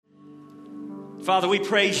Father, we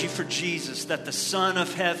praise you for Jesus, that the Son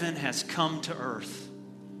of Heaven has come to earth.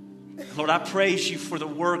 Lord, I praise you for the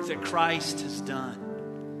work that Christ has done.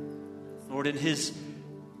 Lord, in his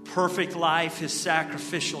perfect life, his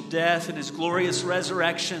sacrificial death, and his glorious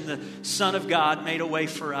resurrection, the Son of God made a way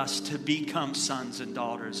for us to become sons and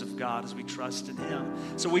daughters of God as we trust in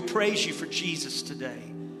him. So we praise you for Jesus today.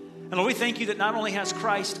 And Lord, we thank you that not only has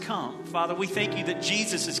Christ come, Father, we thank you that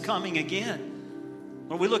Jesus is coming again.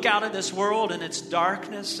 Lord, we look out at this world and its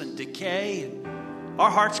darkness and decay, and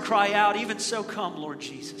our hearts cry out, even so come, Lord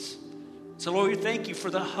Jesus. So Lord, we thank you for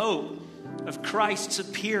the hope of Christ's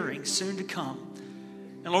appearing soon to come.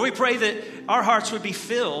 And Lord, we pray that our hearts would be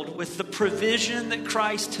filled with the provision that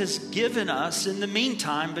Christ has given us in the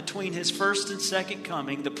meantime between his first and second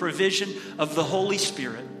coming, the provision of the Holy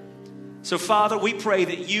Spirit. So Father, we pray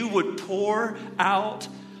that you would pour out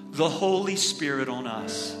the Holy Spirit on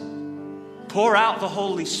us. Pour out the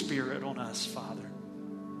Holy Spirit on us, Father.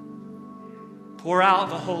 Pour out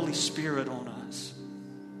the Holy Spirit on us.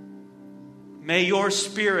 May your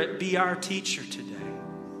Spirit be our teacher today.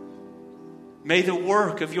 May the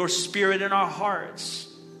work of your Spirit in our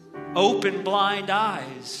hearts open blind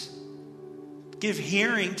eyes, give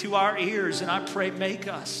hearing to our ears, and I pray make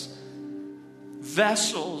us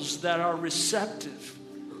vessels that are receptive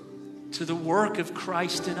to the work of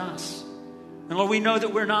Christ in us. And Lord, we know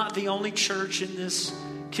that we're not the only church in this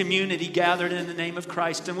community gathered in the name of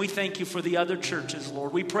Christ, and we thank you for the other churches,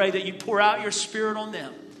 Lord. We pray that you pour out your Spirit on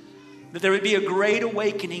them, that there would be a great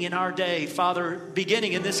awakening in our day, Father,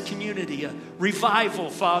 beginning in this community, a revival,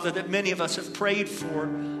 Father, that many of us have prayed for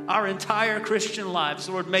our entire Christian lives.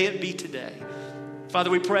 Lord, may it be today. Father,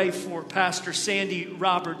 we pray for Pastor Sandy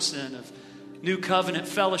Robertson of New Covenant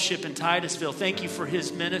Fellowship in Titusville. Thank you for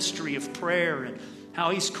his ministry of prayer and how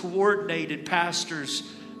he's coordinated pastors,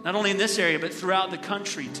 not only in this area, but throughout the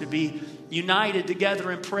country, to be united together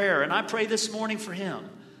in prayer. And I pray this morning for him,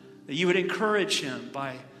 that you would encourage him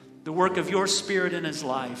by the work of your Spirit in his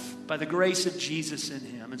life, by the grace of Jesus in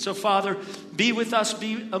him. And so, Father, be with us,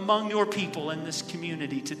 be among your people in this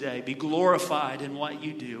community today. Be glorified in what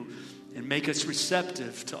you do, and make us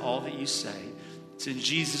receptive to all that you say. It's in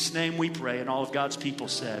Jesus' name we pray, and all of God's people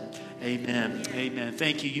said, amen. Amen.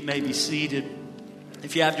 Thank you. You may be seated.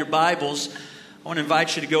 If you have your Bibles, I want to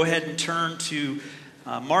invite you to go ahead and turn to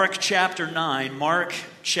Mark chapter 9. Mark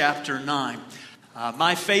chapter 9.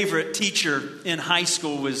 My favorite teacher in high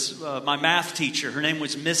school was my math teacher. Her name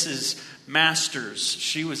was Mrs. Masters.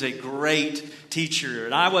 She was a great teacher,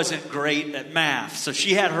 and I wasn't great at math, so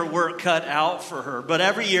she had her work cut out for her. But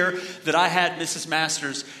every year that I had Mrs.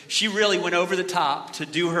 Masters, she really went over the top to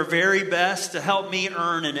do her very best to help me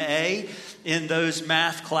earn an A in those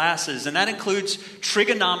math classes. And that includes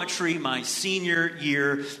trigonometry my senior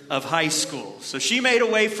year of high school. So she made a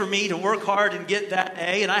way for me to work hard and get that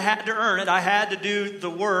A, and I had to earn it. I had to do the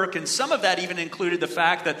work, and some of that even included the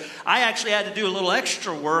fact that I actually had to do a little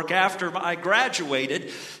extra work after I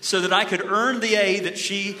graduated so that I could earn the A that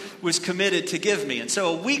she was committed to give me. And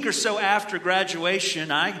so a week or so after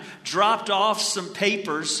graduation, I dropped off some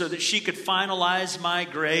papers so that she could finalize my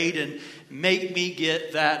grade and make me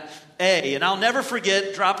get that A. And I'll never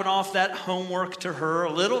forget dropping off that homework to her,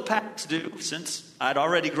 a little past due, since I'd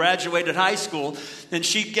already graduated high school. And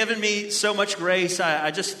she'd given me so much grace,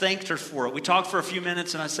 I just thanked her for it. We talked for a few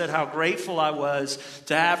minutes, and I said how grateful I was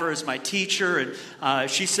to have her as my teacher. And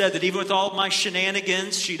she said that even with all my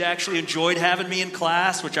shenanigans, she'd actually enjoyed having me in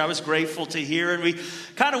class, which I was grateful to hear. And we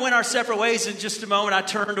kind of went our separate ways. In just a moment, I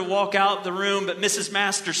turned to walk out the room, but Mrs.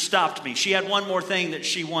 Masters stopped me. She had one more thing that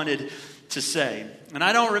she wanted to say. And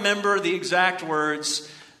I don't remember the exact words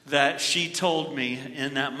that she told me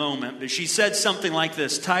in that moment, but she said something like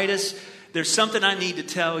this: Titus, there's something I need to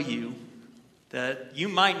tell you that you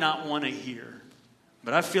might not want to hear,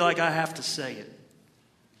 but I feel like I have to say it.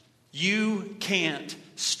 You can't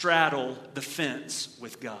straddle the fence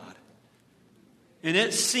with God. And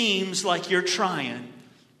it seems like you're trying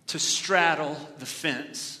to straddle the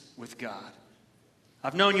fence with God.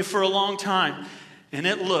 I've known you for a long time, and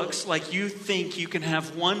it looks like you think you can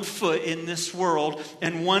have one foot in this world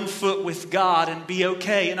and one foot with God and be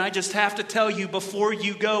okay. And I just have to tell you before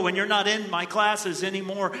you go, and you're not in my classes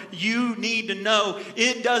anymore, you need to know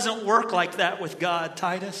it doesn't work like that with God,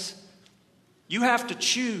 Titus. You have to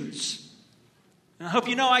choose. And I hope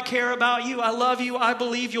you know I care about you. I love you. I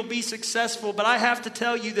believe you'll be successful. But I have to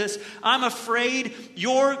tell you this. I'm afraid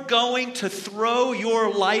you're going to throw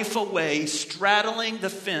your life away straddling the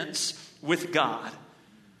fence with God.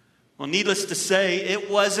 Well, needless to say, it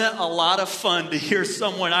wasn't a lot of fun to hear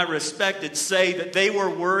someone I respected say that they were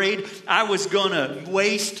worried I was going to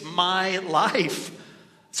waste my life.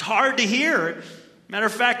 It's hard to hear. Matter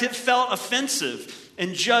of fact, it felt offensive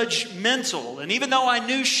and judgmental. And even though I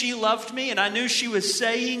knew she loved me and I knew she was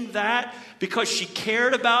saying that because she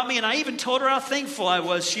cared about me, and I even told her how thankful I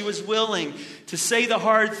was she was willing to say the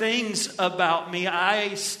hard things about me,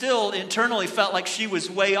 I still internally felt like she was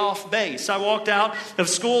way off base. I walked out of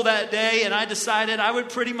school that day and I decided I would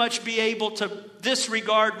pretty much be able to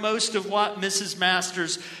disregard most of what Mrs.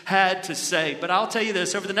 Masters had to say. But I'll tell you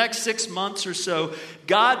this, over the next 6 months or so,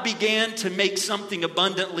 God began to make something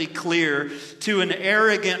abundantly clear to an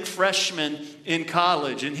arrogant freshman in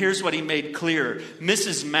college. And here's what he made clear.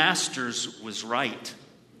 Mrs. Masters was right.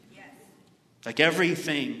 Like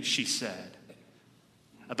everything she said.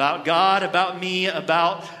 About God, about me,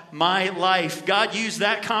 about my life. God used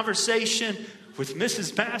that conversation with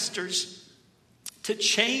Mrs. Masters to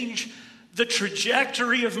change the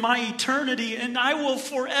trajectory of my eternity, and I will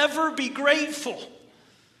forever be grateful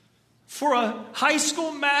for a high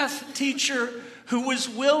school math teacher who was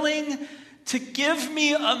willing to give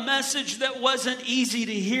me a message that wasn't easy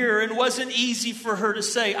to hear and wasn't easy for her to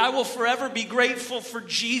say. I will forever be grateful for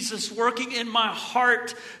Jesus working in my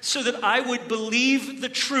heart so that I would believe the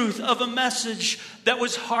truth of a message that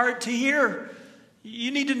was hard to hear.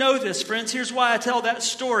 You need to know this, friends. Here's why I tell that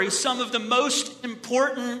story. Some of the most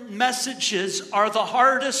important messages are the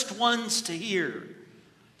hardest ones to hear.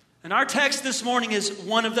 And our text this morning is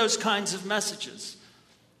one of those kinds of messages.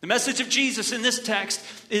 The message of Jesus in this text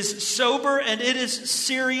is sober and it is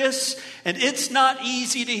serious and it's not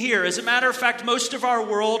easy to hear. As a matter of fact, most of our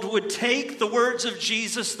world would take the words of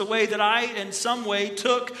Jesus the way that I, in some way,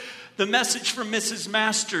 took the message from Mrs.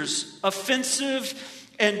 Masters. Offensive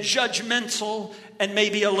and judgmental and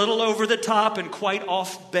maybe a little over the top and quite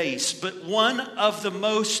off base. But one of the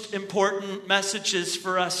most important messages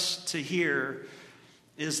for us to hear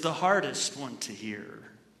is the hardest one to hear,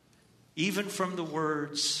 even from the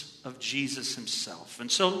words of Jesus himself.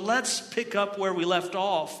 And so let's pick up where we left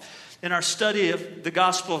off in our study of the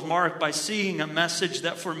Gospel of Mark by seeing a message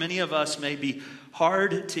that for many of us may be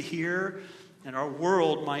hard to hear and our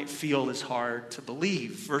world might feel is hard to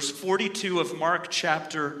believe. Verse 42 of Mark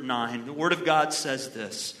chapter 9, the Word of God says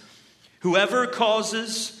this: "Whoever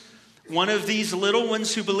causes one of these little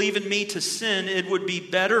ones who believe in me to sin, it would be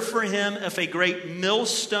better for him if a great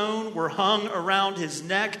millstone were hung around his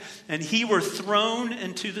neck and he were thrown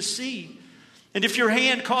into the sea. And if your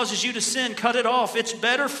hand causes you to sin, cut it off. It's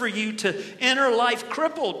better for you to enter life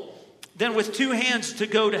crippled than with 2 hands to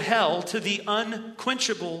go to hell, to the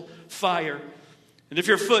unquenchable fire. And if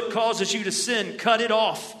your foot causes you to sin, cut it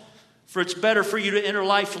off. For it's better for you to enter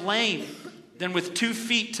life lame than with 2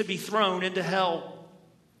 feet to be thrown into hell.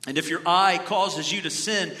 And if your eye causes you to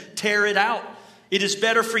sin, tear it out. It is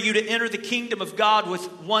better for you to enter the kingdom of God with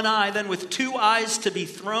 1 eye than with 2 eyes to be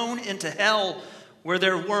thrown into hell, where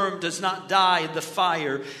their worm does not die and the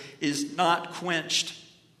fire is not quenched.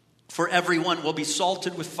 For everyone will be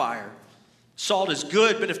salted with fire. Salt is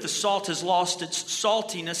good, but if the salt has lost its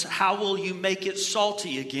saltiness, how will you make it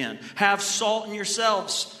salty again? Have salt in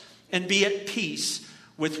yourselves and be at peace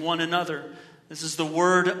with one another." This is the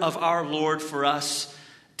word of our Lord for us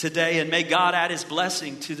today. And may God add his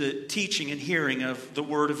blessing to the teaching and hearing of the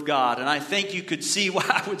word of God. And I think you could see why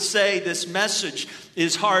I would say this message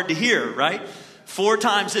is hard to hear, right? 4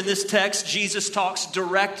 times in this text, Jesus talks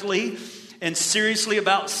directly and seriously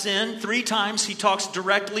about sin. 3 times he talks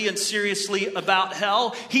directly and seriously about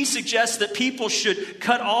hell. He suggests that people should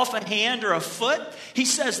cut off a hand or a foot. He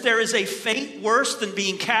says there is a fate worse than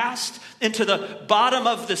being cast into the bottom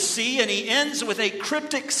of the sea. And he ends with a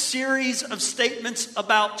cryptic series of statements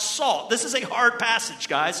about salt. This is a hard passage,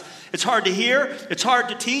 guys. It's hard to hear. It's hard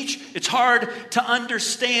to teach. It's hard to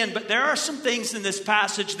understand. But there are some things in this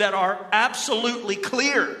passage that are absolutely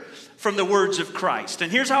clear from the words of Christ.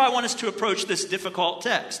 And here's how I want us to approach this difficult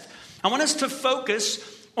text. I want us to focus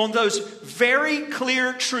on those very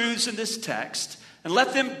clear truths in this text and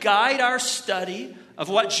let them guide our study of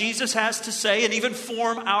what Jesus has to say and even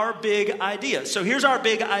form our big idea. So here's our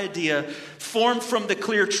big idea formed from the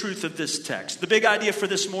clear truth of this text. The big idea for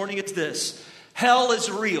this morning is this: hell is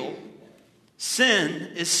real,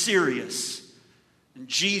 sin is serious, and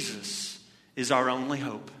Jesus is our only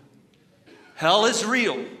hope. Hell is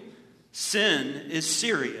real, sin is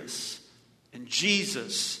serious, and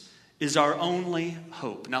Jesus is our only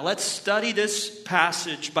hope. Now let's study this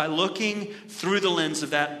passage by looking through the lens of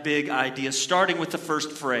that big idea, starting with the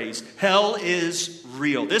first phrase: hell is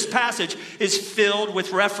real. This passage is filled with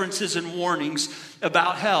references and warnings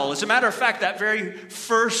about hell. As a matter of fact, that very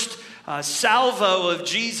first salvo of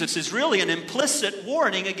Jesus is really an implicit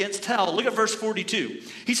warning against hell. Look at verse 42.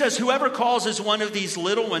 He says, "Whoever causes one of these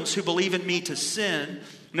little ones who believe in me to sin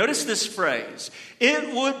Notice this phrase.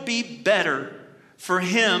 It would be better for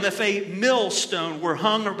him if a millstone were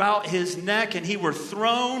hung about his neck and he were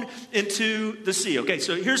thrown into the sea. Okay,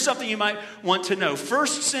 so here's something you might want to know.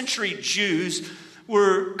 First century Jews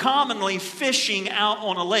were commonly fishing out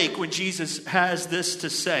on a lake when Jesus has this to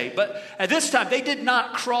say. But at this time, they did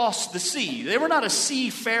not cross the sea. They were not a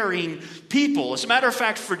seafaring people. As a matter of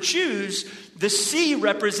fact, for Jews, the sea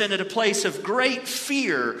represented a place of great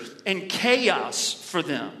fear and chaos for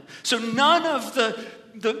them. So none of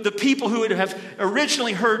the people who would have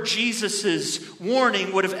originally heard Jesus'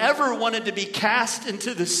 warning would have ever wanted to be cast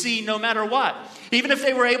into the sea no matter what. Even if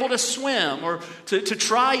they were able to swim or to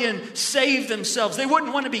try and save themselves, they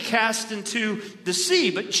wouldn't want to be cast into the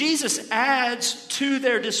sea. But Jesus adds to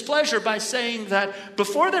their displeasure by saying that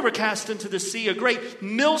before they were cast into the sea, a great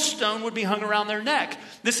millstone would be hung around their neck.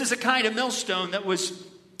 This is a kind of millstone that was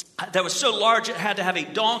so large it had to have a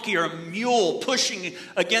donkey or a mule pushing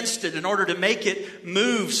against it in order to make it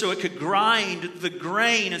move so it could grind the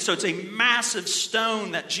grain. And so it's a massive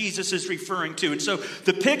stone that Jesus is referring to. And so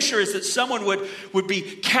the picture is that someone would be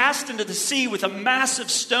cast into the sea with a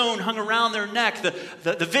massive stone hung around their neck.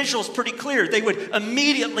 The visual is pretty clear. They would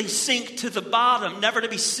immediately sink to the bottom, never to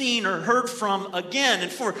be seen or heard from again.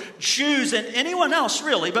 And for Jews and anyone else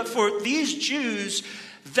really, but for these Jews,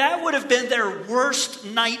 that would have been their worst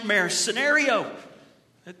nightmare scenario.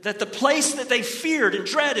 That the place that they feared and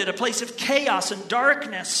dreaded, a place of chaos and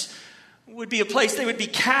darkness, would be a place they would be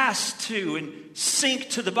cast to and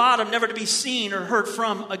sink to the bottom, never to be seen or heard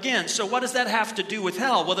from again. So what does that have to do with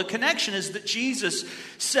hell? Well, the connection is that Jesus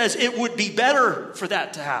says it would be better for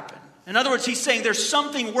that to happen. In other words, he's saying there's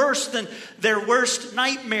something worse than their worst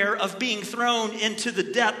nightmare of being thrown into the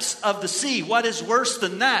depths of the sea. What is worse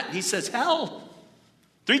than that? He says hell.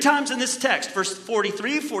 3 times in this text, verse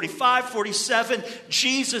 43, 45, 47,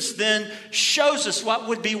 Jesus then shows us what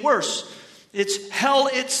would be worse. It's hell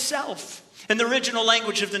itself. In the original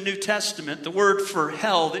language of the New Testament, the word for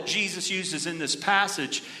hell that Jesus uses in this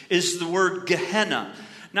passage is the word Gehenna.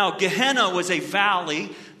 Now, Gehenna was a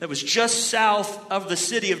valley that was just south of the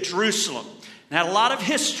city of Jerusalem. It had a lot of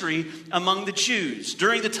history among the Jews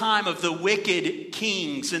during the time of the wicked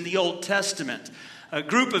kings in the Old Testament. A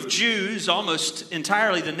group of Jews, almost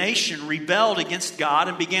entirely the nation, rebelled against God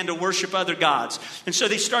and began to worship other gods. And so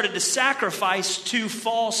they started to sacrifice to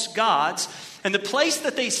false gods. And the place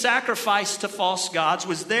that they sacrificed to false gods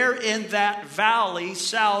was there in that valley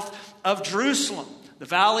south of Jerusalem, the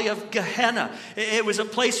valley of Gehenna. It was a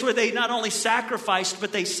place where they not only sacrificed,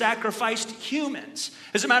 but they sacrificed humans.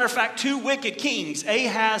 As a matter of fact, 2 wicked kings,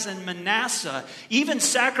 Ahaz and Manasseh, even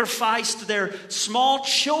sacrificed their small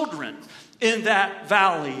children in that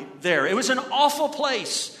valley there. It was an awful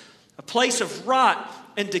place, a place of rot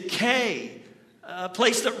and decay, a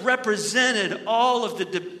place that represented all of the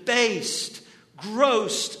debased,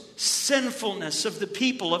 gross sinfulness of the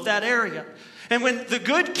people of that area. And when the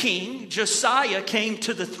good king, Josiah, came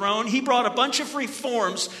to the throne, he brought a bunch of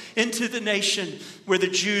reforms into the nation where the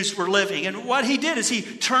Jews were living. And what he did is he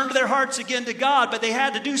turned their hearts again to God, but they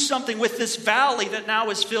had to do something with this valley that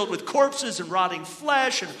now is filled with corpses and rotting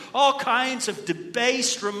flesh and all kinds of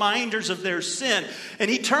debased reminders of their sin. And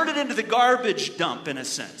he turned it into the garbage dump, in a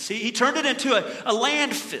sense. He turned it into a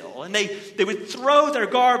landfill, and they would throw their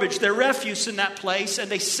garbage, their refuse in that place, and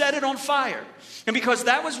they set it on fire. And because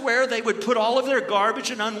that was where they would put all of their garbage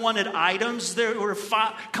and unwanted items, they were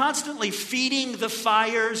constantly feeding the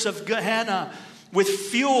fires of Gehenna with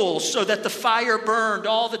fuel so that the fire burned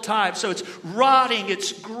all the time. So it's rotting,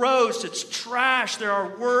 it's gross, it's trash. There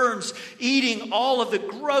are worms eating all of the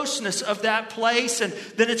grossness of that place. And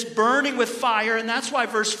then it's burning with fire. And that's why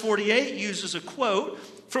verse 48 uses a quote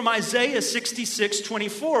from Isaiah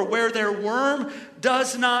 66:24, where their worm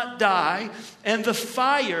does not die and the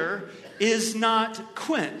fire is not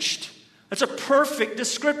quenched. That's a perfect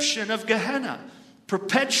description of Gehenna.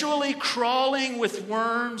 Perpetually crawling with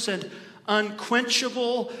worms and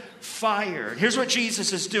unquenchable fire. Here's what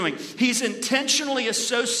Jesus is doing. He's intentionally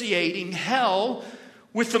associating hell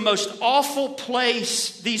with the most awful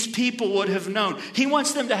place these people would have known. He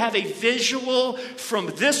wants them to have a visual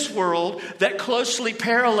from this world that closely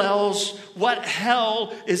parallels what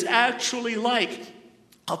hell is actually like.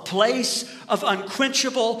 A place of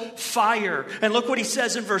unquenchable fire. And look what he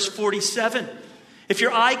says in verse 47. If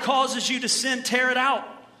your eye causes you to sin, tear it out.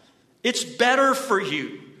 It's better for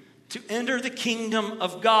you to enter the kingdom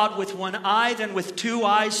of God with one eye than with 2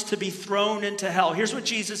 eyes to be thrown into hell. Here's what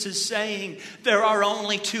Jesus is saying. There are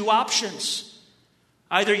only 2 options.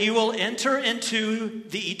 Either you will enter into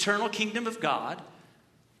the eternal kingdom of God,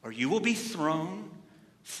 or you will be thrown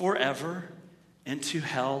forever into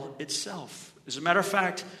hell itself. As a matter of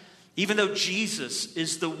fact, even though Jesus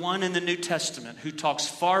is the one in the New Testament who talks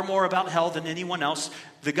far more about hell than anyone else,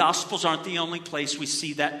 the Gospels aren't the only place we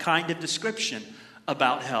see that kind of description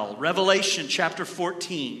about hell. Revelation chapter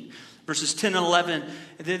 14, verses 10 and 11,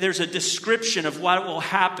 there's a description of what will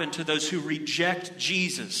happen to those who reject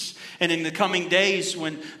Jesus. And in the coming days,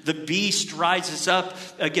 when the beast rises up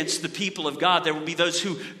against the people of God, there will be those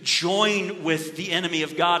who join with the enemy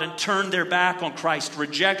of God and turn their back on Christ,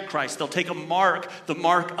 reject Christ. They'll take a mark, the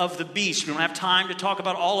mark of the beast. We don't have time to talk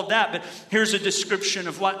about all of that, but here's a description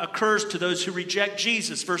of what occurs to those who reject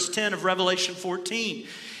Jesus. Verse 10 of Revelation 14.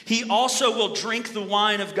 He also will drink the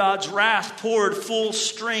wine of God's wrath, poured full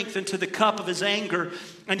strength into the cup of his anger,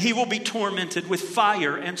 and he will be tormented with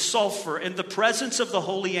fire and sulfur in the presence of the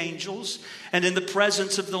holy angels and in the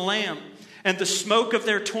presence of the Lamb. And the smoke of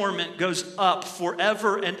their torment goes up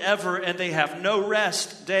forever and ever, and they have no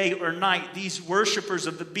rest day or night, these worshipers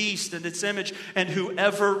of the beast and its image, and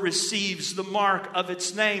whoever receives the mark of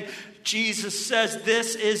its name. Jesus says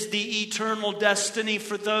this is the eternal destiny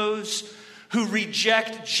for those who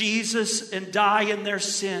reject Jesus and die in their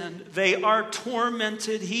sin. They are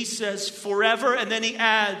tormented, he says, forever, and then he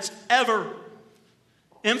adds, ever,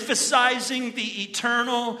 emphasizing the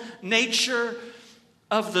eternal nature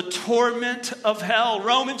of the torment of hell.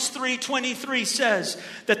 Romans 3:23 says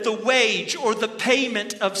that the wage or the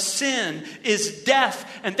payment of sin is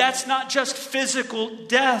death. And that's not just physical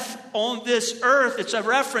death on this earth. It's a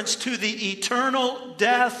reference to the eternal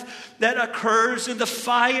death that occurs in the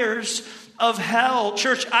fires of hell.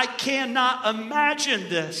 Church, I cannot imagine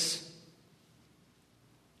this.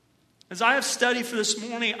 As I have studied for this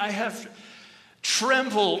morning, I have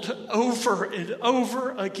trembled over and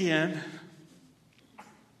over again,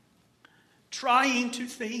 trying to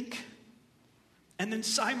think and then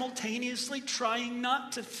simultaneously trying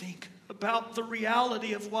not to think about the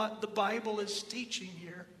reality of what the Bible is teaching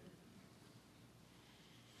here.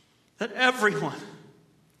 That everyone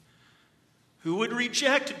who would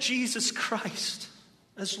reject Jesus Christ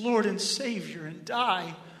as Lord and Savior and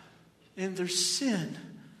die in their sin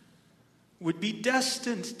would be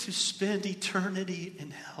destined to spend eternity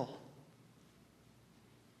in hell.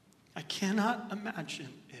 I cannot imagine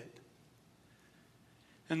it.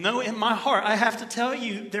 And though in my heart, I have to tell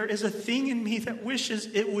you, there is a thing in me that wishes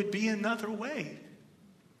it would be another way.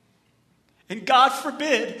 And God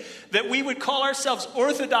forbid that we would call ourselves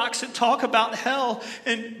orthodox and talk about hell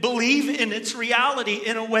and believe in its reality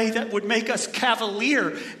in a way that would make us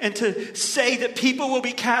cavalier and to say that people will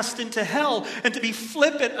be cast into hell and to be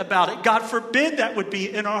flippant about it. God forbid that would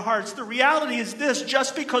be in our hearts. The reality is this: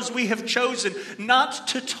 just because we have chosen not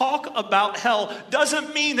to talk about hell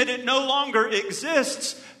doesn't mean that it no longer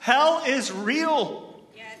exists. Hell is real.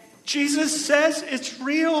 Yes. Jesus says it's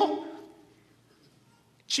real.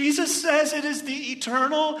 Jesus says it is the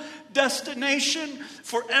eternal destination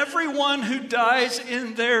for everyone who dies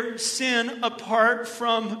in their sin apart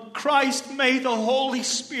from Christ. May the Holy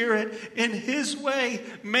Spirit in his way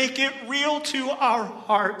make it real to our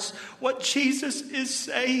hearts what Jesus is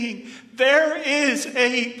saying. There is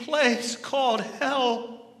a place called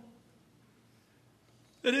hell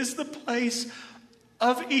that is the place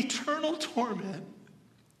of eternal torment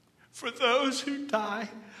for those who die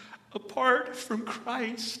apart from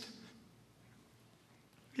Christ.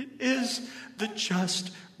 It is the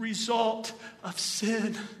just result of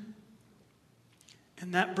sin.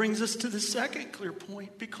 And that brings us to the second clear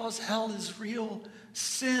point. Because hell is real,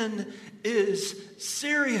 sin is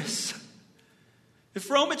serious. If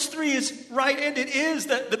Romans 3 is right, and it is,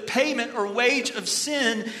 that the payment or wage of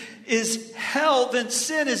sin is hell, then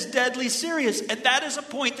sin is deadly serious. And that is a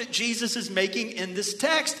point that Jesus is making in this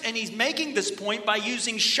text. And he's making this point by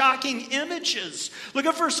using shocking images. Look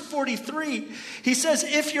at verse 43. He says,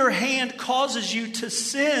 if your hand causes you to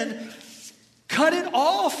sin, cut it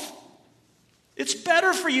off. It's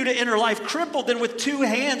better for you to enter life crippled than with two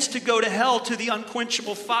hands to go to hell, to the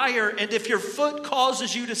unquenchable fire. And if your foot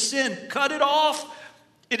causes you to sin, cut it off.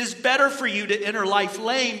 It is better for you to enter life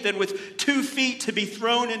lame than with 2 feet to be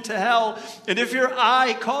thrown into hell. And if your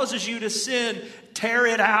eye causes you to sin, tear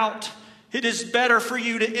it out. It is better for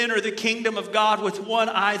you to enter the kingdom of God with 1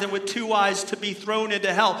 eye than with 2 eyes to be thrown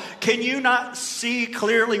into hell. Can you not see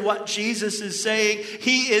clearly what Jesus is saying?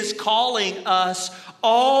 He is calling us,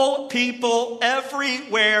 all people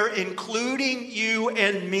everywhere, including you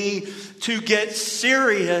and me, to get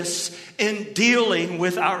serious in dealing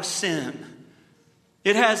with our sin.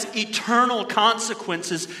 It has eternal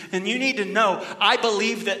consequences, and you need to know, I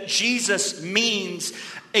believe that Jesus means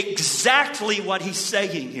exactly what he's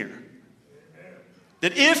saying here.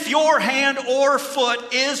 that if your hand or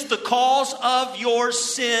foot is the cause of your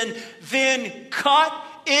sin, then cut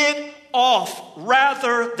it off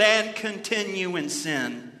rather than continue in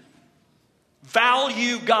sin.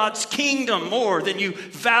 Value God's kingdom more than you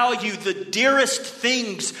value the dearest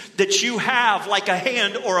things that you have, like a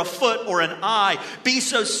hand or a foot or an eye. Be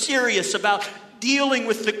so serious about dealing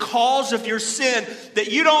with the cause of your sin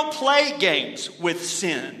that you don't play games with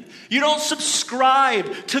sin. You don't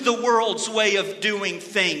subscribe to the world's way of doing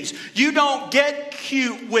things. You don't get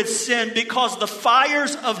cute with sin, because the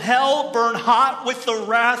fires of hell burn hot with the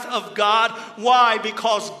wrath of God. Why?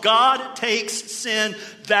 Because God takes sin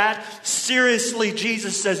that seriously.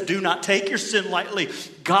 Jesus says, do not take your sin lightly.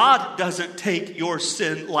 God doesn't take your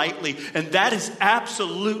sin lightly. And that is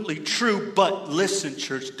absolutely true. But listen,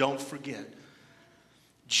 church, don't forget.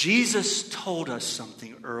 Jesus told us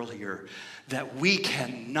something earlier that we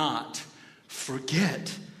cannot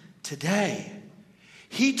forget today.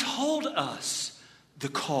 He told us the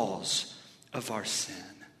cause of our sin.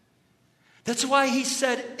 That's why he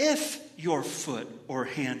said, if your foot or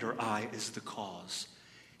hand or eye is the cause.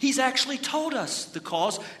 He's actually told us the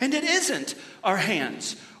cause, and it isn't our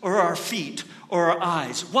hands or our feet or our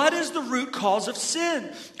eyes. What is the root cause of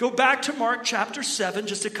sin? Go back to Mark chapter 7,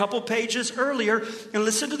 just a couple pages earlier, and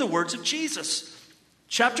listen to the words of Jesus.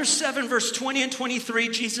 Chapter 7, verse 20 and 23,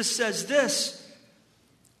 Jesus says this.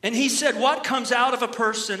 And he said, what comes out of a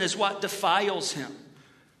person is what defiles him.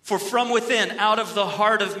 For from within, out of the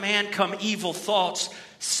heart of man come evil thoughts,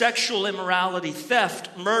 sexual immorality,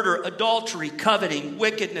 theft, murder, adultery, coveting,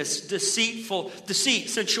 wickedness, deceit,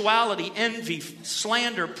 sensuality, envy,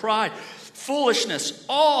 slander, pride, foolishness.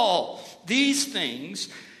 All these things,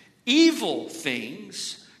 evil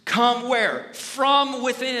things, come where? From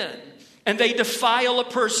within. And they defile a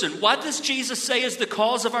person. What does Jesus say is the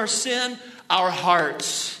cause of our sin? Our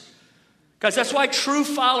hearts. Guys, that's why true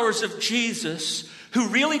followers of Jesus, who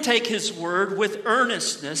really take his word with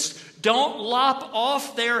earnestness, don't lop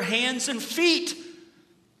off their hands and feet.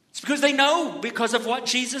 It's because they know, because of what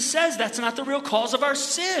Jesus says, that's not the real cause of our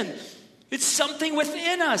sin. It's something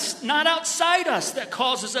within us, not outside us, that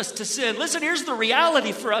causes us to sin. Listen, here's the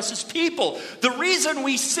reality for us as people. The reason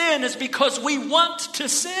we sin is because we want to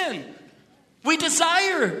sin. We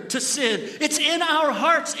desire to sin. It's in our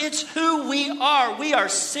hearts. It's who we are. We are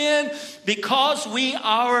sin because we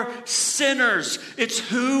are sinners. It's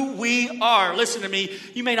who we are. Listen to me.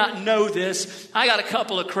 You may not know this. I got a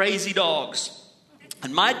couple of crazy dogs.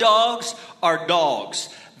 And my dogs are dogs.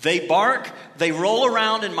 They bark. They roll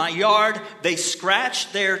around in my yard. They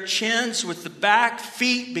scratch their chins with the back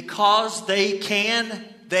feet because they can.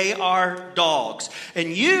 They are dogs.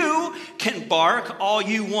 And you can bark all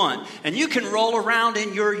you want. And you can roll around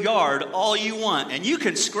in your yard all you want. And you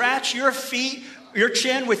can scratch your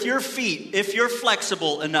chin with your feet if you're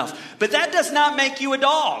flexible enough. But that does not make you a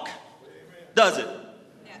dog, does it?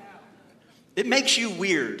 It makes you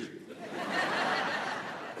weird.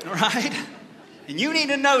 All right? And you need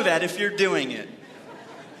to know that if you're doing it.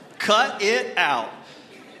 Cut it out.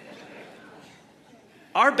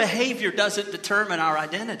 Our behavior doesn't determine our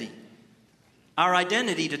identity. Our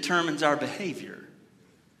identity determines our behavior.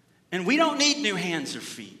 And we don't need new hands or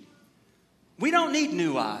feet. We don't need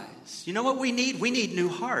new eyes. You know what we need? We need new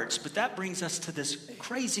hearts. But that brings us to this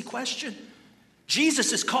crazy question.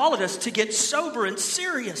 Jesus is calling us to get sober and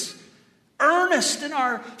serious, earnest in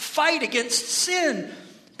our fight against sin.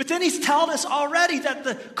 But then he's telling us already that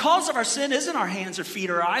the cause of our sin isn't our hands or feet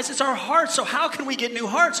or eyes, it's our hearts. So how can we get new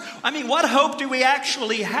hearts? I mean, what hope do we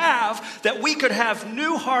actually have that we could have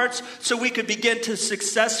new hearts so we could begin to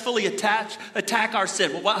successfully attack our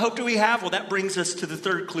sin? Well, what hope do we have? Well, that brings us to the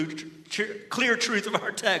third clear truth of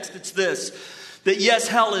our text. It's this, that yes,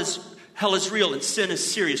 hell is real and sin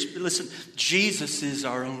is serious. But listen, Jesus is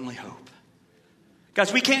our only hope.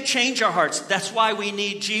 Guys, we can't change our hearts. That's why we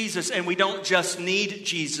need Jesus. And we don't just need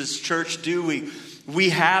Jesus, church, do we?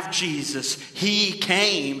 We have Jesus. He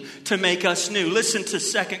came to make us new. Listen to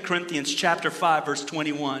 2 Corinthians chapter 5, verse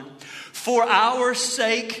 21. For our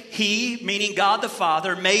sake, he, meaning God the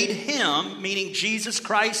Father, made him, meaning Jesus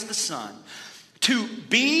Christ the Son, to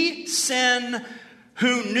be sin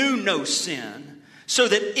who knew no sin, so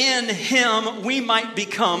that in him we might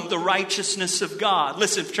become the righteousness of God.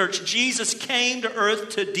 Listen, church, Jesus came to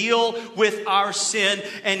earth to deal with our sin,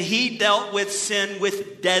 and he dealt with sin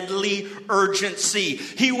with deadly urgency.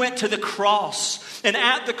 He went to the cross, and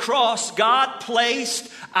at the cross, God placed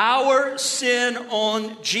our sin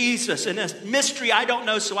on Jesus. And a mystery I don't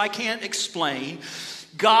know, so I can't explain.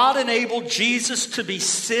 God enabled Jesus to be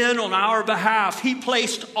sin on our behalf. He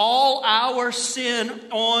placed all our sin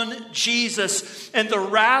on Jesus. And the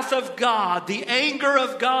wrath of God, the anger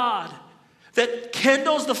of God that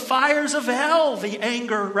kindles the fires of hell, the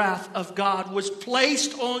anger, wrath of God was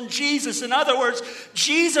placed on Jesus. In other words,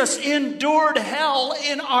 Jesus endured hell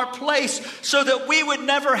in our place so that we would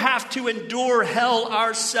never have to endure hell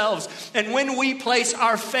ourselves. And when we place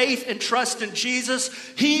our faith and trust in Jesus,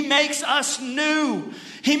 He makes us new.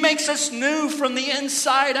 He makes us new from the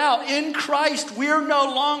inside out. In Christ, we're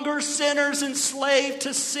no longer sinners enslaved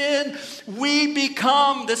to sin. We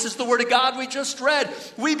become, this is the word of God we just read,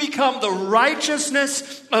 we become the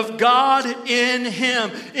righteousness of God in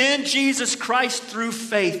Him. In Jesus Christ through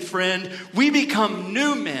faith, friend, we become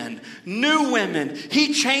new men, new women.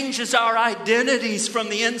 He changes our identities from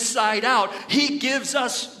the inside out. He gives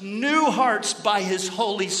us new hearts by His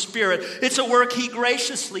Holy Spirit. It's a work He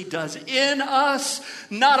graciously does in us,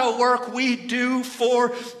 not a work we do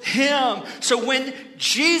for Him. So when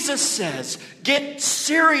Jesus says, get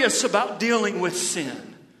serious about dealing with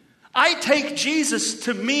sin, I take Jesus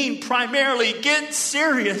to mean primarily get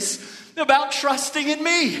serious about trusting in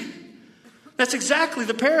me. That's exactly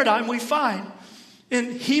the paradigm we find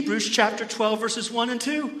in Hebrews chapter 12, verses 1 and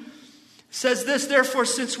 2. It says this, therefore,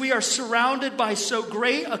 since we are surrounded by so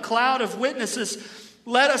great a cloud of witnesses,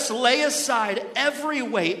 let us lay aside every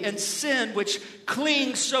weight and sin which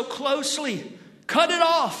clings so closely. Cut it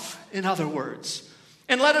off, in other words.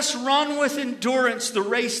 And let us run with endurance the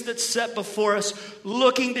race that's set before us,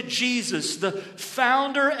 looking to Jesus, the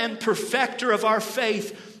founder and perfecter of our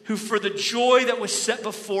faith, who for the joy that was set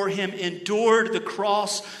before Him endured the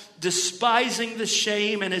cross, despising the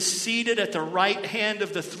shame, and is seated at the right hand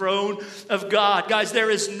of the throne of God. Guys,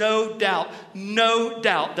 there is no doubt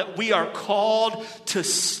that we are called to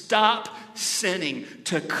stop sinning,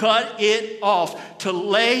 to cut it off, to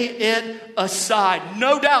lay it aside.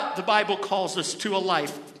 No doubt the Bible calls us to a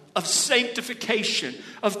life of sanctification,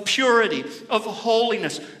 of purity, of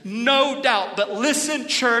holiness. No doubt. But listen,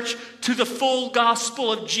 church, to the full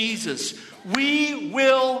gospel of Jesus. We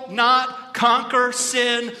will not conquer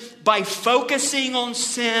sin by focusing on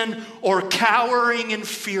sin or cowering in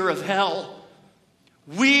fear of hell.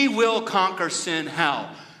 We will conquer sin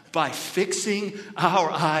how? By fixing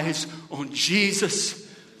our eyes on Jesus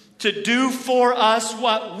to do for us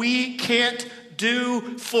what we can't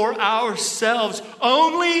do for ourselves.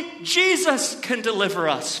 Only Jesus can deliver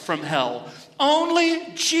us from hell.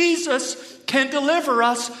 Only Jesus can deliver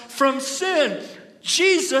us from sin.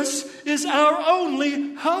 Jesus is our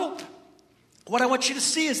only hope. What I want you to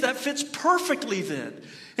see is that fits perfectly then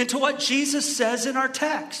into what Jesus says in our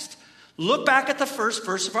text. Look back at the first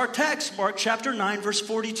verse of our text, Mark chapter 9, verse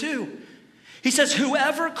 42. He says,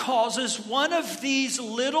 whoever causes one of these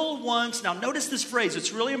little ones, now notice this phrase,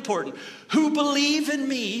 it's really important, who believe in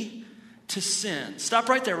me to sin. Stop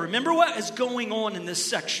right there. Remember what is going on in this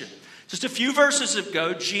section. Just a few verses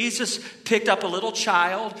ago, Jesus picked up a little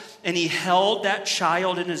child and He held that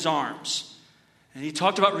child in His arms. And He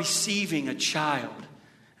talked about receiving a child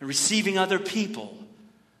and receiving other people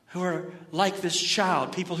who are like this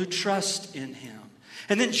child, people who trust in Him.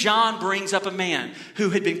 And then John brings up a man who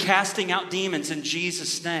had been casting out demons in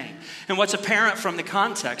Jesus' name. And what's apparent from the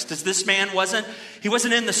context is this man wasn't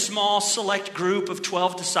in the small select group of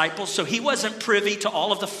 12 disciples. So he wasn't privy to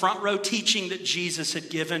all of the front row teaching that Jesus had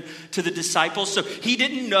given to the disciples. So he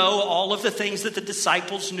didn't know all of the things that the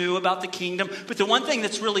disciples knew about the kingdom. But the one thing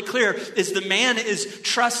that's really clear is the man is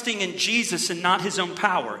trusting in Jesus and not his own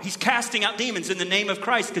power. He's casting out demons in the name of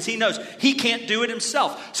Christ because he knows he can't do it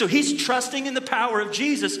himself. So he's trusting in the power of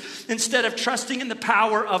Jesus instead of trusting in the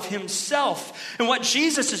power of himself. And what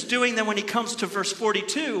Jesus is doing then when He comes to verse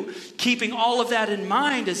 42, keeping all of that in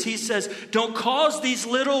mind, as He says, don't cause these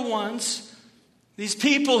little ones, these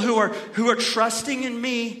people who are trusting in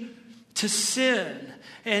me, to sin.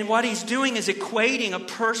 And what He's doing is equating a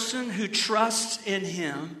person who trusts in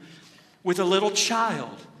Him with a little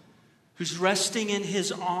child who's resting in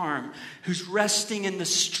His arm, who's resting in the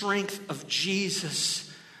strength of Jesus,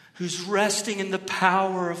 who's resting in the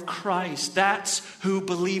power of Christ. That's who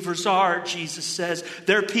believers are, Jesus says.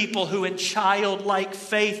 They're people who in childlike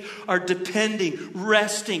faith are depending,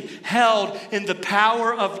 resting, held in the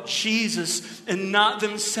power of Jesus and not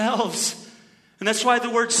themselves. And that's why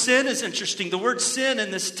the word sin is interesting. The word sin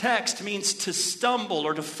in this text means to stumble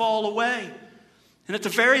or to fall away. And at the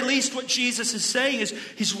very least, what Jesus is saying is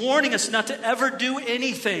He's warning us not to ever do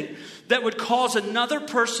anything that would cause another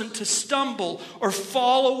person to stumble or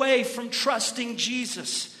fall away from trusting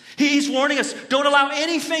Jesus. He's warning us, don't allow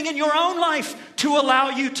anything in your own life to allow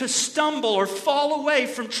you to stumble or fall away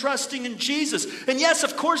from trusting in Jesus. And yes,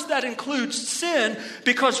 of course, that includes sin,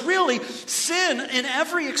 because really, sin in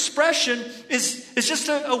every expression is just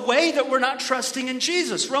a way that we're not trusting in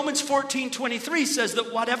Jesus. Romans 14:23 says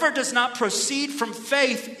that whatever does not proceed from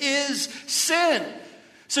faith is sin.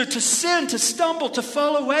 So to sin, to stumble, to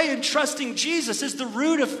fall away in trusting Jesus is the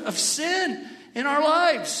root of sin in our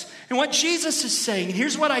lives. And what Jesus is saying, and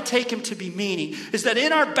here's what I take him to be meaning, is that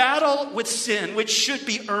in our battle with sin, which should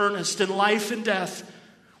be earnest in life and death,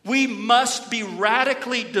 we must be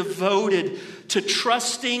radically devoted to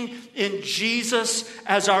trusting in Jesus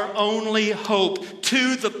as our only hope,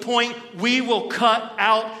 to the point we will cut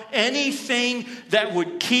out anything that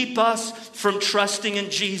would keep us from trusting in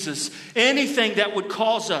Jesus, anything that would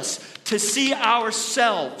cause us to see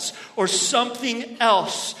ourselves or something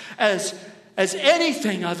else as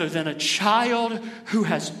anything other than a child who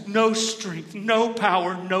has no strength, no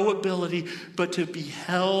power, no ability, but to be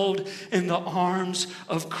held in the arms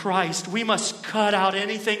of Christ. We must cut out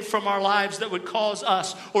anything from our lives that would cause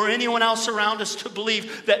us or anyone else around us to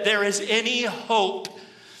believe that there is any hope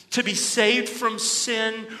to be saved from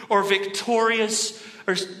sin or victorious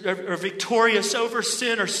over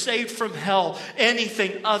sin or saved from hell,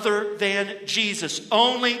 anything other than Jesus.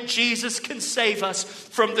 Only Jesus can save us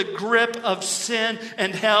from the grip of sin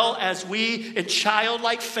and hell, as we in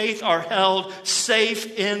childlike faith are held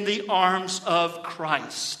safe in the arms of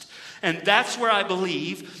Christ. And that's where I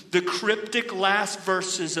believe the cryptic last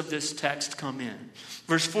verses of this text come in.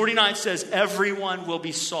 Verse 49 says, everyone will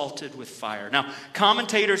be salted with fire. Now,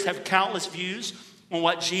 commentators have countless views on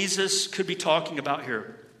what Jesus could be talking about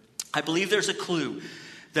here. I believe there's a clue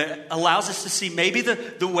that allows us to see maybe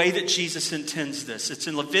the way that Jesus intends this. It's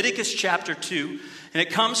in Leviticus chapter 2, and it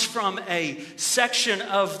comes from a section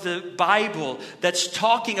of the Bible that's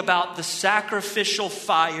talking about the sacrificial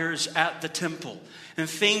fires at the temple and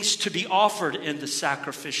things to be offered in the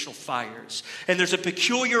sacrificial fires. And there's a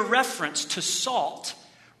peculiar reference to salt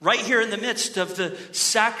right here in the midst of the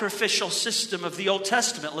sacrificial system of the Old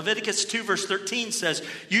Testament. Leviticus 2 verse 13 says,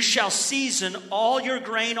 you shall season all your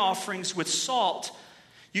grain offerings with salt.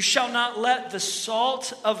 You shall not let the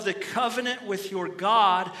salt of the covenant with your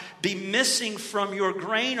God be missing from your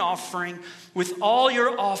grain offering. With all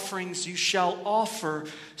your offerings you shall offer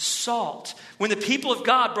salt. When the people of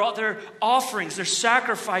God brought their offerings, their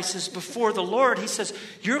sacrifices before the Lord, he says,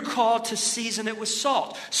 you're called to season it with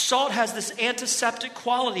salt. Salt has this antiseptic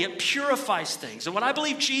quality. It purifies things. And what I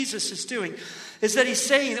believe Jesus is doing is that he's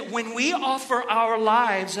saying that when we offer our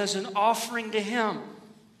lives as an offering to him,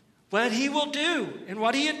 what he will do and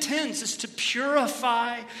what he intends is to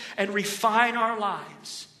purify and refine our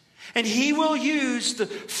lives. And he will use the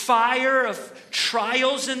fire of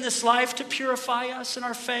trials in this life to purify us in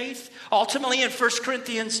our faith. Ultimately, in 1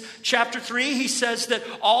 Corinthians chapter 3, he says that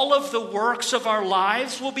all of the works of our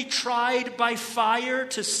lives will be tried by fire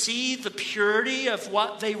to see the purity of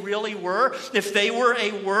what they really were. If they were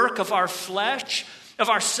a work of our flesh, of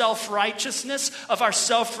our self-righteousness, of our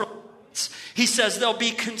self-reliance, he says they'll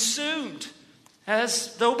be consumed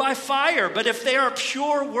as though by fire. But if they are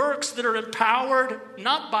pure works that are empowered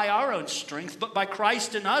not by our own strength, but by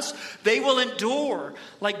Christ in us, they will endure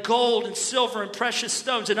like gold and silver and precious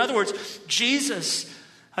stones. In other words, Jesus,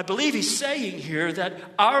 I believe he's saying here that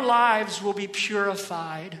our lives will be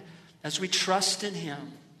purified as we trust in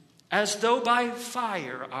him. As though by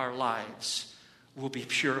fire our lives will be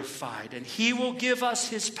purified. And he will give us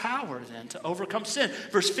his power then to overcome sin.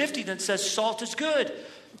 Verse 50 then says, salt is good.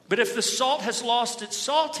 But if the salt has lost its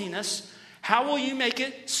saltiness, how will you make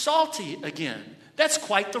it salty again? That's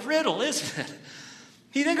quite the riddle, isn't it?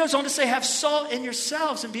 He then goes on to say, have salt in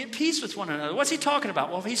yourselves and be at peace with one another. What's he talking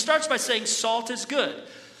about? Well, he starts by saying salt is good.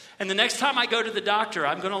 And the next time I go to the doctor,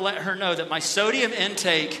 I'm going to let her know that my sodium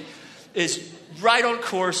intake is right on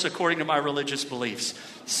course according to my religious beliefs.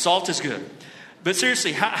 Salt is good. But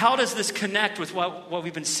seriously, how does this connect with what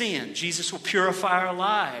we've been seeing? Jesus will purify our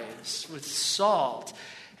lives with salt.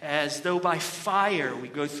 As though by fire we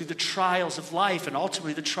go through the trials of life and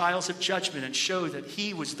ultimately the trials of judgment and show that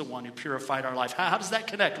he was the one who purified our life. How does that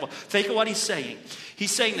connect? Well, think of what he's saying. He's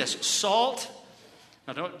saying this, salt,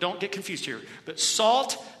 now don't get confused here, but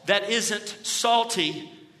salt that isn't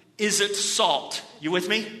salty isn't salt. You with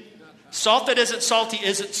me? Salt that isn't salty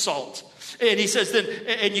isn't salt. And he says then,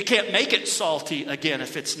 and you can't make it salty again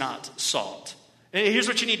if it's not salt. And here's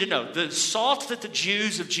what you need to know. The salt that the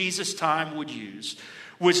Jews of Jesus' time would use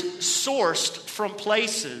was sourced from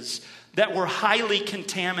places that were highly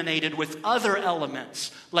contaminated with other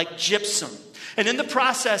elements like gypsum. And in the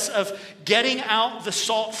process of getting out the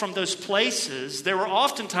salt from those places, there were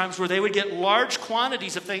often times where they would get large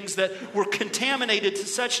quantities of things that were contaminated to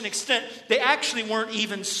such an extent they actually weren't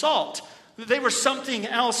even salt. They were something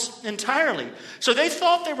else entirely. So they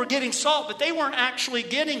thought they were getting salt, but they weren't actually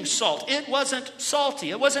getting salt. It wasn't salty.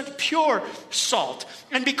 It wasn't pure salt.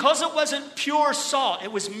 And because it wasn't pure salt,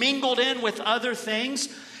 it was mingled in with other things,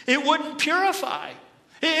 it wouldn't purify.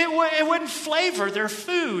 It wouldn't flavor their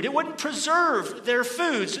food. It wouldn't preserve their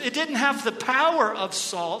foods. It didn't have the power of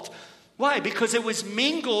salt. Why? Because it was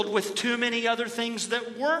mingled with too many other things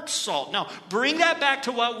that weren't salt. Now, bring that back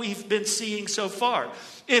to what we've been seeing so far.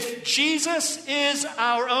 If Jesus is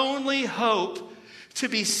our only hope to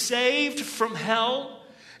be saved from hell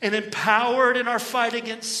and empowered in our fight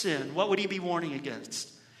against sin, what would he be warning against?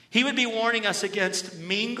 He would be warning us against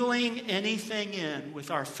mingling anything in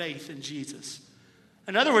with our faith in Jesus.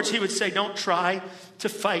 In other words, he would say, don't try to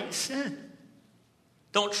fight sin.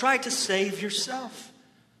 Don't try to save yourself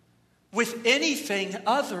with anything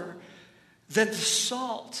other than the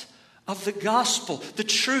salt of the gospel, the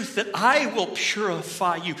truth that I will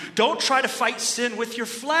purify you. Don't try to fight sin with your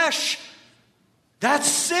flesh. That's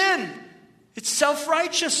sin. It's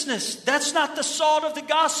self-righteousness. That's not the salt of the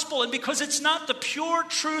gospel. And because it's not the pure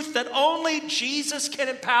truth that only Jesus can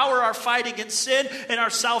empower our fight against sin and our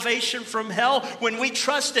salvation from hell, when we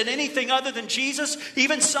trust in anything other than Jesus,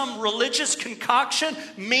 even some religious concoction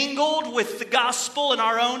mingled with the gospel and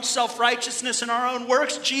our own self-righteousness and our own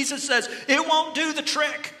works, Jesus says it won't do the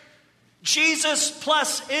trick. Jesus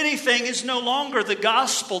plus anything is no longer the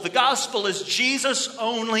gospel. The gospel is Jesus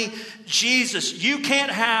only, Jesus. You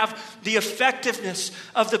can't have the effectiveness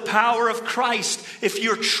of the power of Christ if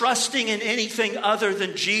you're trusting in anything other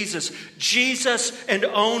than Jesus. Jesus and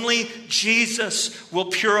only Jesus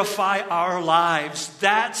will purify our lives.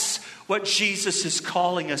 That's what Jesus is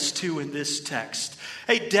calling us to in this text.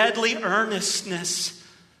 A deadly earnestness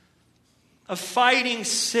of fighting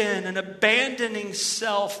sin and abandoning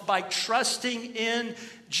self by trusting in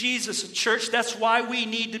Jesus. Church, that's why we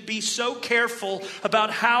need to be so careful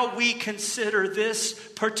about how we consider this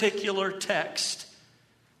particular text.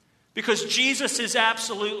 Because Jesus is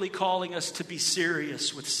absolutely calling us to be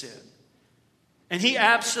serious with sin. And he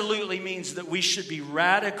absolutely means that we should be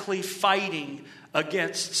radically fighting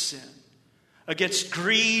against sin. Against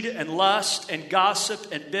greed and lust and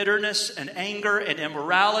gossip and bitterness and anger and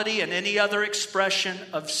immorality and any other expression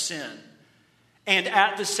of sin. And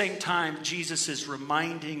at the same time, Jesus is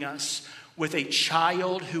reminding us with a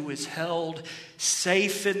child who is held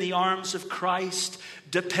safe in the arms of Christ,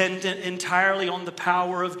 dependent entirely on the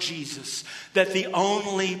power of Jesus, that the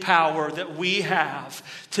only power that we have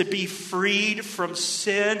to be freed from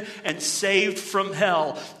sin and saved from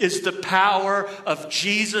hell is the power of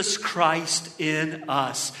Jesus Christ in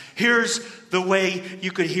us. Here's the way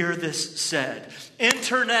you could hear this said.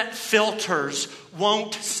 Internet filters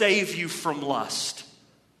won't save you from lust.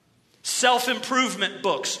 Self-improvement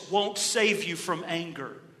books won't save you from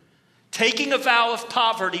anger. Taking a vow of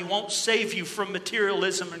poverty won't save you from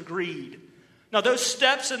materialism and greed. Now, those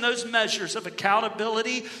steps and those measures of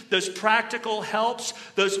accountability, those practical helps,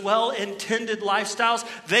 those well-intended lifestyles,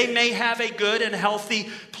 they may have a good and healthy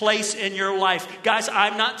place in your life. Guys,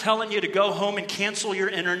 I'm not telling you to go home and cancel your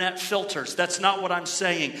internet filters. That's not what I'm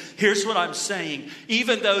saying. Here's what I'm saying.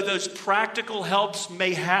 Even though those practical helps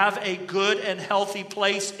may have a good and healthy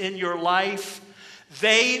place in your life,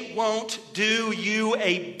 they won't do you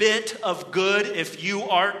a bit of good if you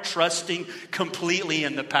aren't trusting completely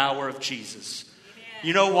in the power of Jesus. Amen.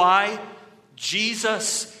 You know why?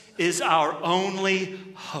 Jesus is our only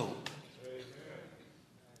hope.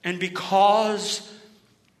 And because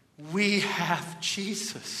we have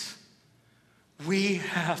Jesus, we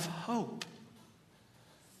have hope.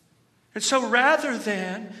 And so rather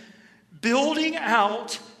than building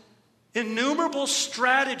out innumerable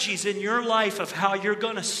strategies in your life of how you're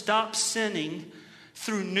going to stop sinning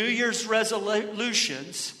through New Year's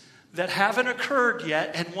resolutions that haven't occurred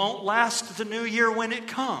yet and won't last the new year when it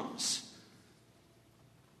comes,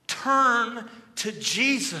 turn to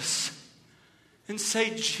Jesus and say,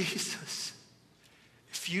 Jesus,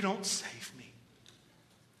 if you don't save me,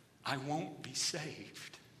 I won't be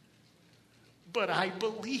saved. But I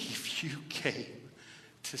believe you came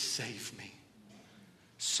to save me.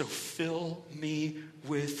 So fill me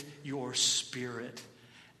with your Spirit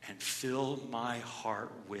and fill my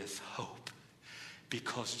heart with hope.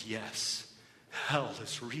 Because yes, hell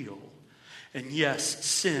is real. And yes,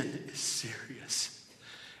 sin is serious.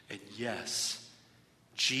 And yes,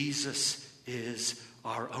 Jesus is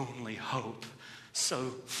our only hope So,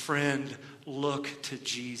 friend, look to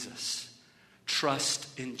Jesus.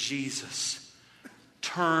 Trust in Jesus.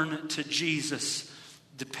 Turn to Jesus.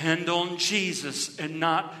 Depend on Jesus and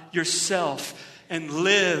not yourself. And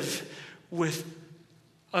live with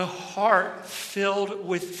a heart filled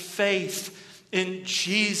with faith in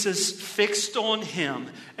Jesus, fixed on Him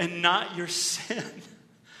and not your sin.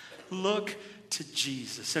 Look to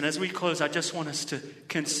Jesus. And as we close, I just want us to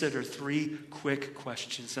consider 3 quick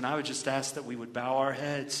questions. And I would just ask that we would bow our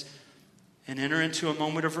heads and enter into a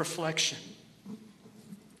moment of reflection.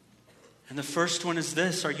 And the first one is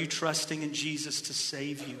this: are you trusting in Jesus to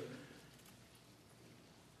save you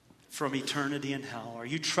from eternity in hell? Are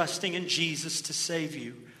you trusting in Jesus to save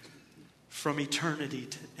you from eternity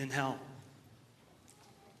in hell?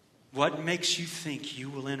 What makes you think you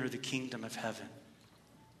will enter the kingdom of heaven?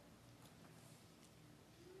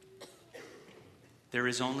 There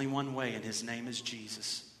is only one way, and His name is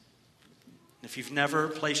Jesus. If you've never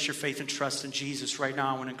placed your faith and trust in Jesus, right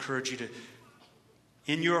now I want to encourage you to,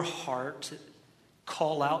 in your heart,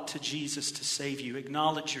 call out to Jesus to save you.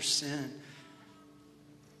 Acknowledge your sin.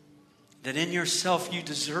 That in yourself you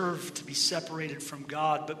deserve to be separated from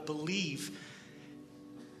God, but believe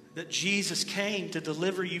that Jesus came to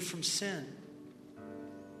deliver you from sin.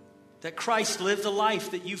 That Christ lived a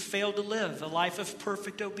life that you failed to live, a life of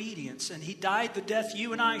perfect obedience. And He died the death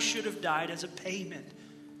you and I should have died as a payment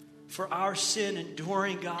for our sin,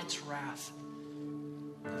 enduring God's wrath.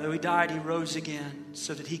 Though He died, He rose again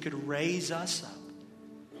so that He could raise us up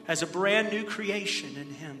as a brand new creation in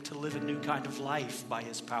Him to live a new kind of life by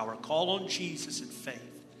His power. Call on Jesus in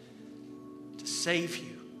faith to save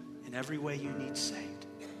you in every way you need saved.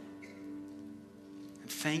 And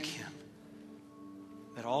thank Him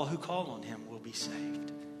that all who call on Him will be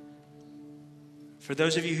saved. For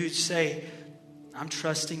those of you who say, I'm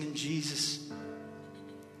trusting in Jesus,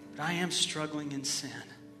 but I am struggling in sin.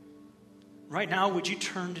 Right now, would you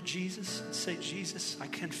turn to Jesus and say, Jesus, I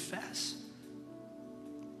confess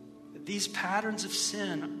that these patterns of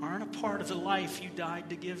sin aren't a part of the life you died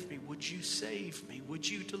to give me. Would you save me? Would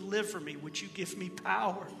you deliver me? Would you give me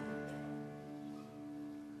power?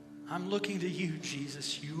 I'm looking to you,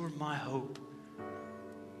 Jesus. You are my hope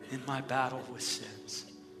in my battle with sins.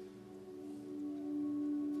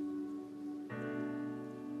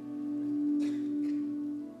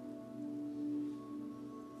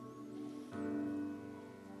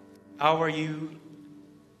 How are you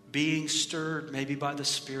being stirred, maybe by the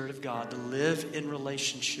Spirit of God, to live in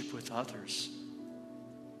relationship with others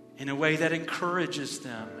in a way that encourages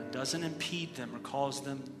them and doesn't impede them or cause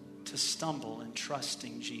them to stumble in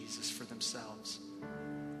trusting Jesus for themselves?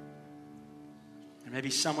 And maybe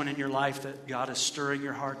someone in your life that God is stirring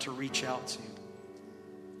your heart to reach out to.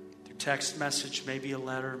 Through text message, maybe a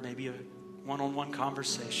letter, maybe a one-on-one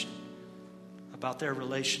conversation about their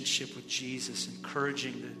relationship with Jesus,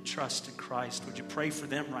 encouraging to trust in Christ. Would you pray for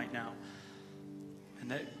them right now? And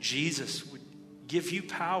that Jesus would give you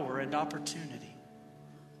power and opportunity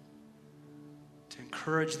to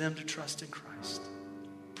encourage them to trust in Christ.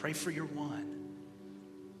 Pray for your one.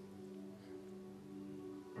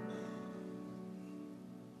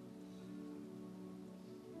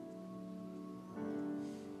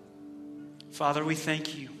 Father, we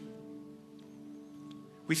thank you.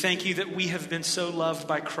 We thank you that we have been so loved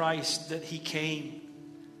by Christ that He came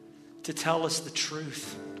to tell us the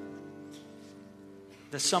truth.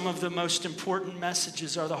 That some of the most important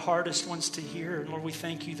messages are the hardest ones to hear. And Lord, we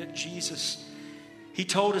thank you that Jesus, He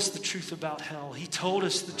told us the truth about hell. He told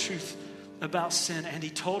us the truth about sin. And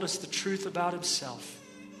He told us the truth about Himself.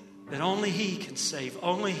 That only He can save.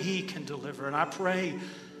 Only He can deliver. And I pray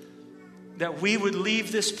that we would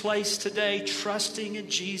leave this place today trusting in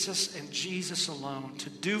Jesus and Jesus alone to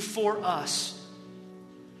do for us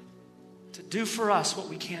what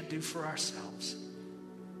we can't do for ourselves.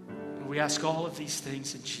 And we ask all of these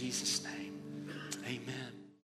things in Jesus' name. Amen.